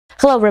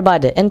Hello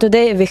everybody, and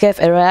today we have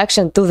a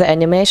reaction to the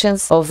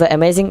animations of the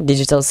amazing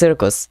digital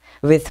circus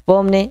with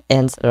Pomni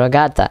and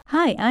Ragatha.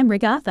 Hi, I'm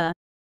Ragatha.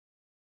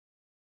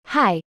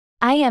 Hi,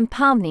 I am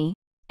Pomni,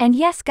 and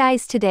yes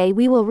guys, today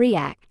we will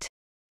react.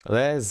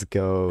 Let's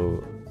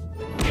go.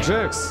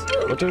 Jax,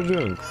 what are you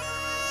doing?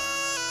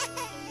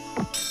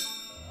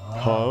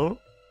 Huh?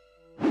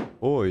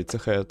 Oh, it's a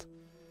head.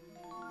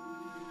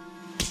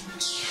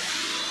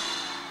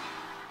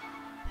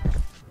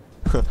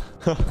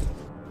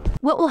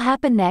 What will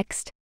happen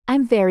next?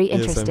 I'm very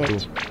Yes, I'm interested.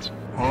 too.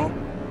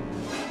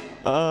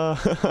 Oh,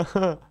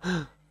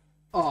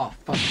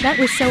 fuck. That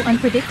was so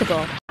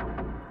unpredictable.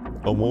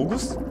 Among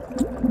Us?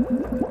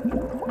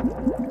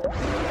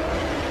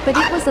 But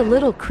it was a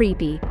little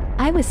creepy.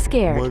 I was Oh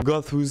scared. my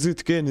god, who is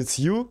it? Kane, it's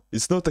you?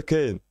 It's not a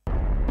Kane.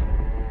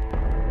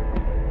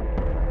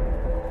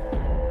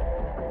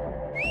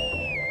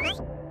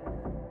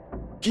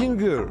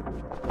 Kinger!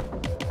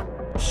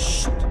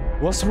 Shh!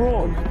 What's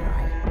wrong?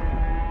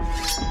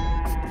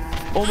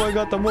 Oh my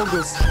god, Among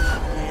Us!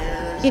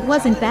 It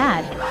wasn't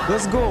bad.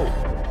 Let's go!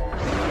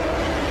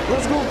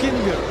 Let's go,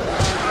 Kinger!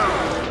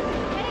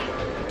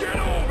 Get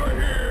over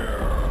here!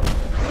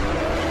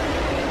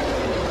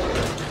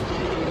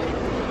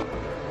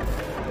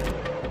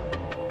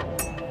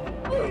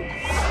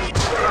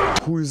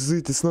 Who is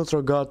it? It's not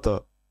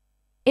Ragata.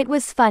 It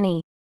was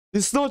funny.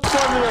 It's not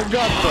funny,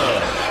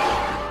 Ragata!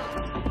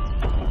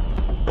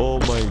 Oh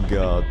my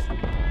god.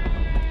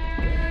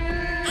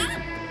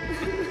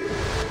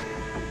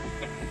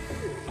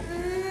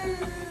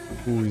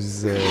 Who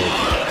is that?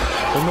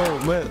 Oh no,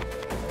 man!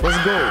 Let's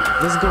go!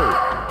 Let's go!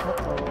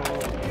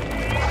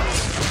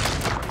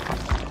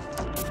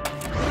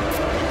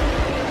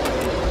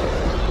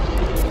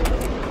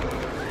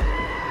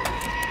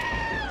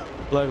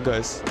 Live,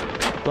 guys.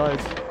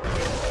 Live.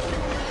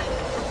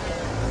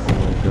 Oh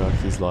my god,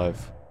 he's live.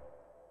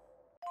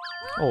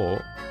 Oh.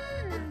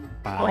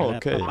 Oh,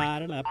 okay.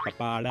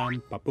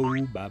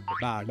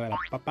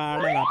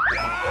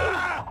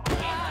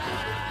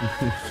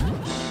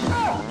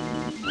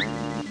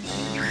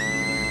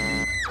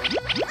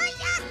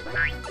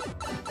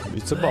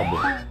 It's a bubble.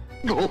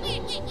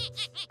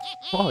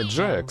 Oh,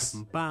 Drax.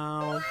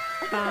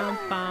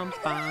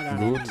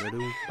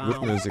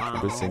 Good music,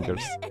 good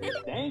singers.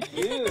 Thank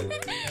you!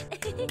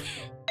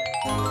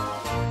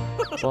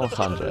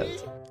 100.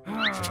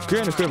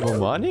 Can you have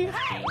money?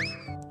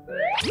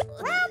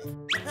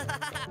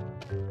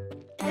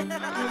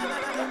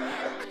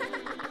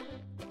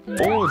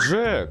 Oh,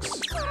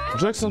 Jax!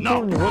 Jax and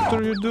Pomni, what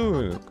are you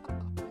doing?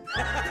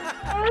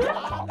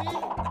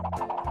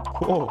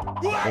 Oh,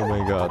 oh my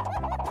god.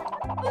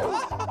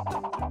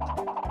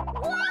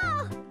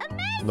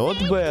 Not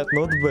bad,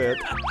 not bad.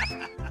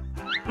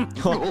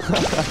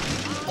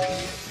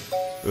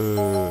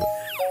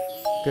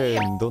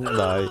 Kane, don't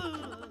die.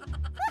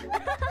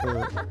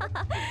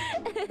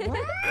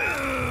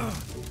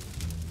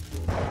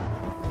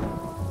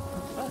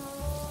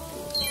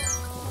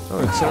 Oh,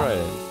 it's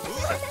alright.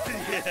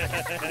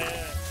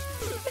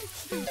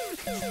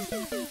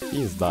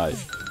 He's died.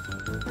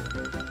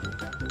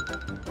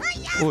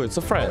 Oh, it's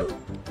a friend.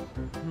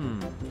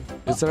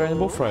 It's a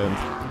rainbow friend.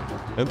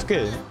 And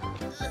Kane.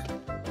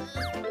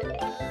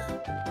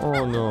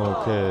 Oh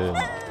no, Kane.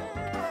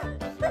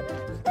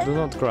 Do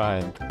not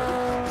cry.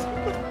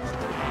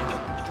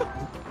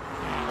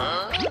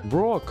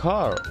 Bro,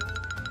 car.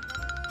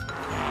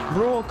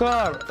 Bro,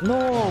 car.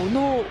 No,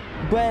 no.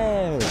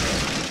 Bang.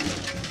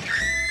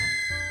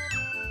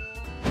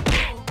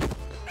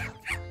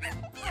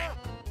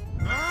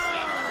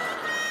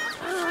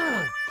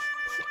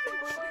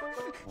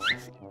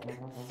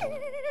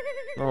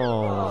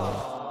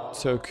 Oh,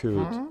 so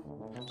cute.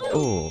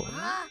 Oh,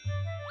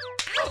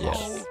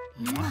 yes.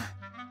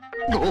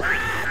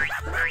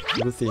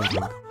 Good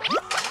thinking.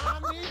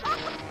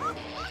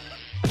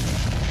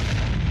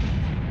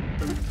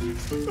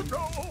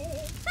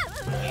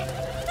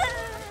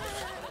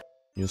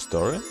 New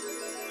story?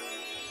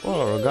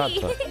 Oh,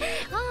 Ragata.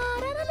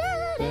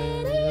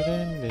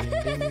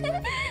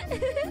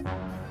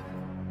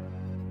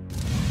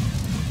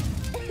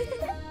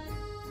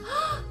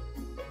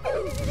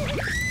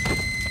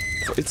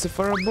 It's a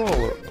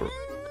fireball,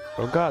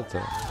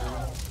 Ragata.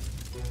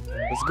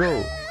 Let's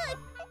go.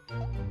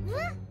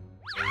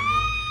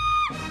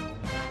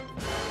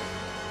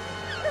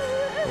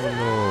 Oh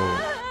no.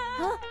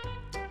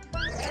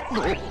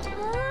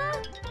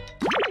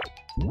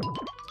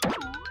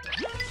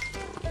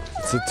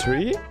 It's a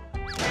tree?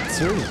 It's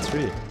really a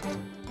tree.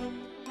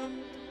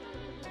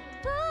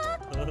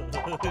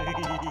 Okay.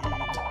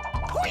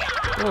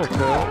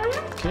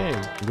 Okay.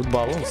 Good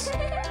balance.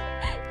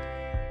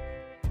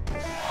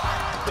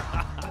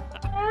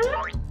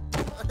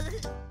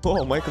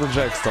 Oh, Michael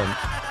Jackson.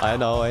 I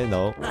know, I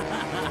know.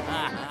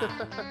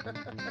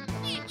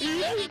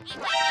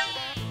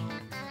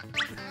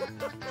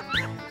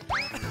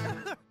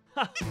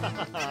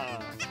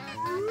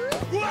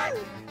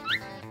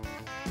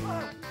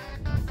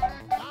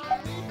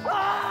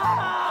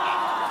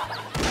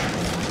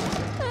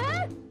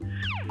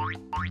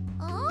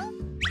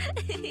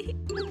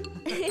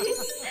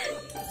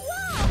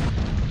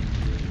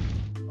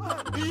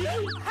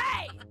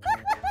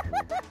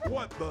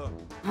 Uh-oh.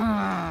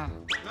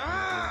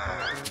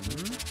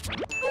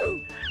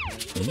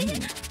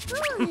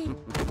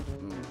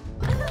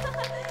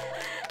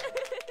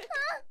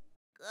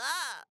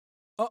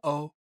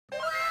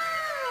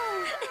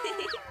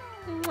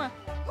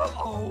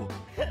 Uh-oh.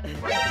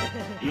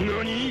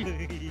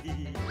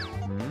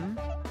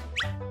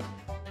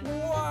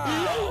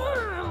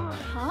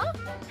 Huh?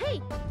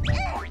 Hey!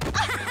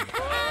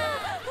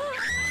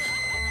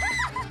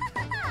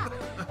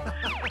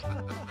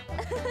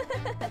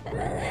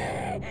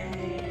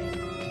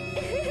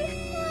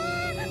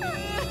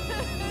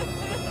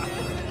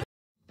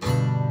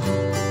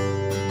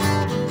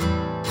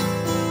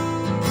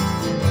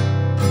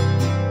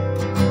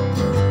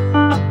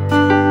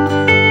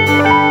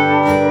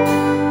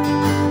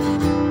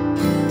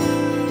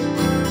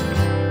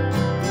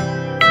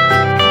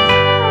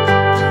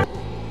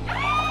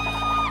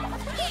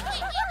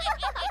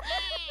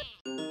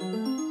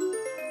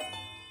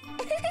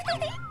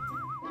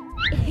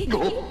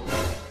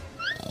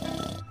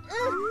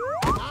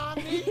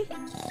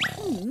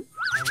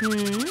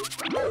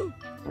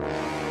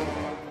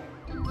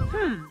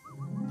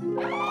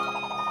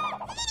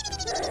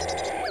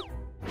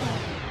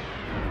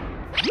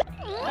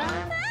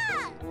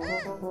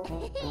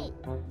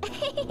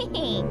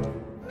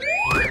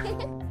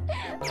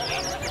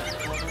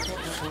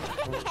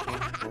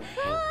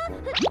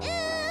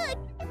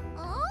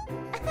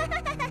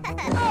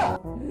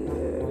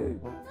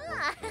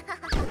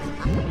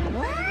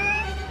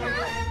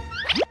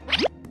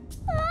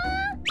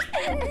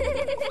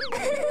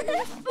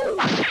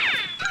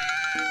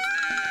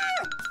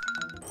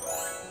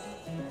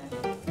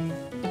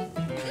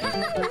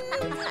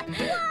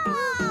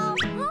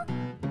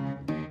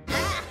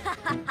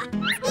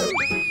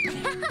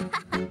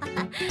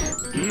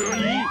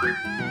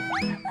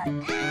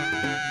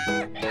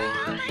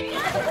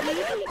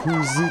 Who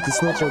is it?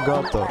 It's not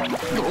Ragata.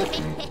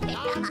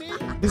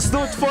 It's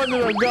not funny,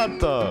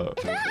 Ragata.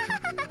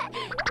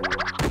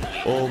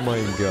 Oh my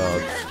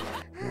god.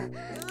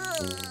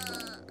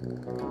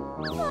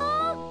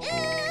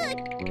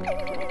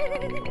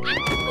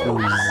 Who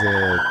is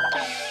that?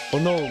 Oh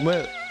no,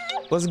 man.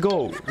 Let's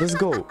go. Let's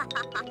go.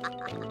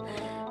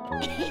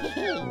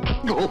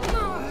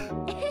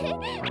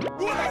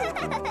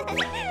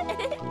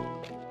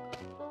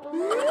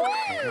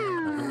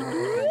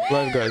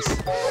 Live, guys.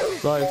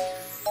 Live.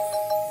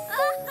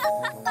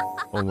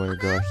 Oh my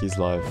god, he's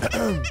live.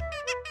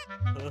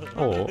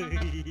 Oh.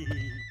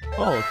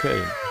 Oh,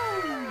 okay.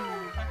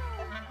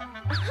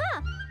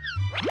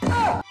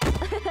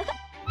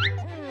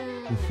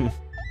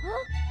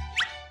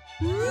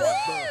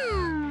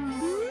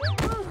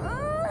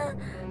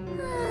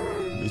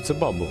 It's a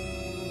bubble.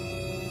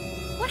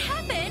 What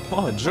happened?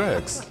 Oh,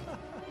 Drax.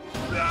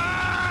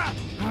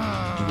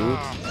 Good.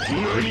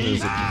 Good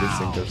music, good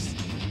singers.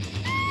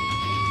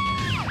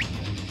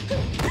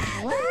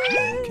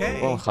 Okay.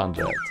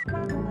 100.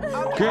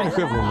 Can you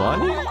have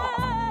money?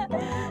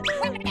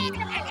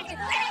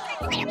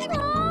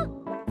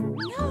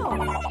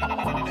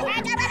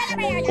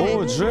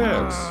 Oh,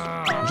 Jax!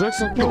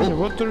 Jax and Pomni,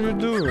 what are you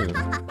doing?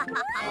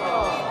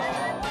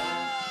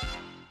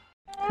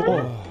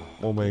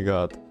 Oh my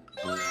god.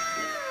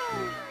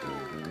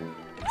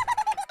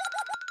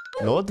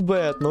 Not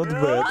bad, not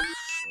bad.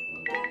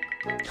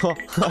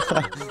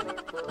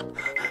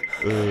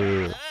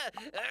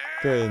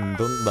 Kane,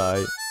 don't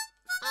die.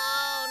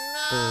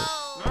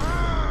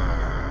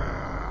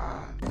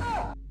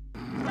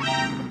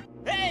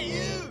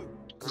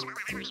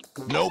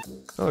 Nope.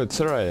 Oh, it's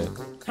Ryan.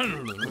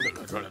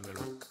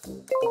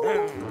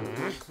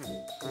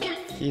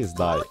 He's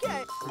died.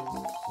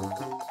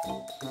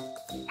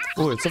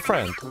 Oh, it's a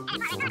friend.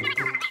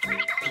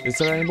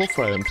 It's a rainbow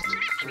friend.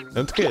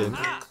 And Kane.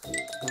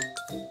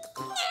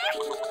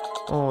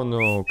 Oh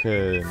no,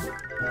 Kane.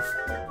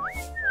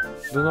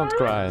 Do not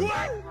cry.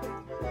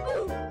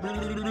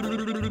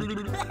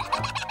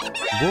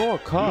 Bro,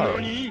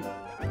 car.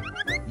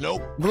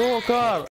 Nope. Bro, car.